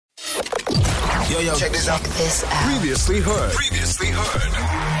Yo, check this out. Previously heard.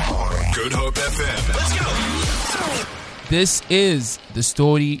 Good Hope FM. Let's go. This is the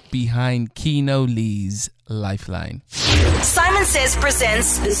story behind Keeno Lee's Lifeline. Simon Says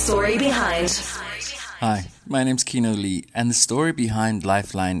presents The Story Behind. Hi, my name's Keeno Lee, and the story behind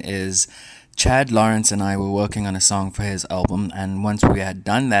Lifeline is Chad Lawrence and I were working on a song for his album, and once we had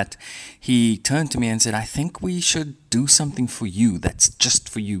done that, he turned to me and said, I think we should do something for you that's just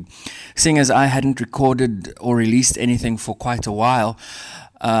for you. Seeing as I hadn't recorded or released anything for quite a while,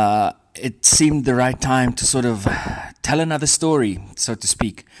 it seemed the right time to sort of tell another story, so to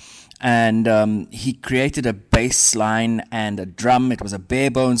speak. And he created a bass line and a drum. It was a bare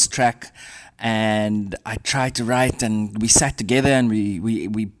bones track. And I tried to write, and we sat together and we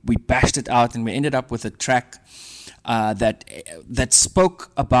bashed it out, and we ended up with a track that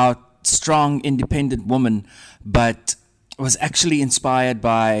spoke about strong, independent woman, but was actually inspired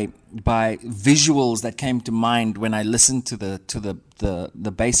by visuals that came to mind when I listened to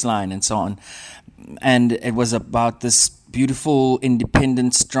the bass line and so on. And it was about this beautiful,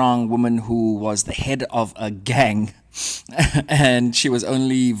 independent, strong woman who was the head of a gang. And she was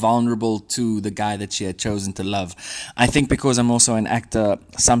only vulnerable to the guy that she had chosen to love. I think because I'm also an actor,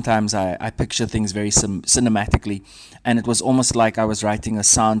 sometimes I picture things very cinematically, and it was almost like I was writing a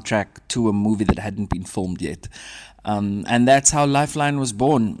soundtrack to a movie that hadn't been filmed yet. And that's how Lifeline was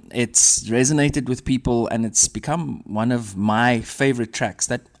born. It's resonated with people, and it's become one of my favorite tracks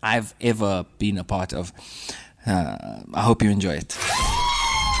that I've ever been a part of. I hope you enjoy it.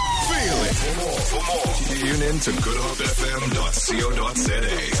 Feel it. For more, tune in to goodhopefm.co.za.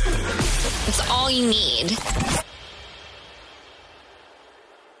 It's all you need.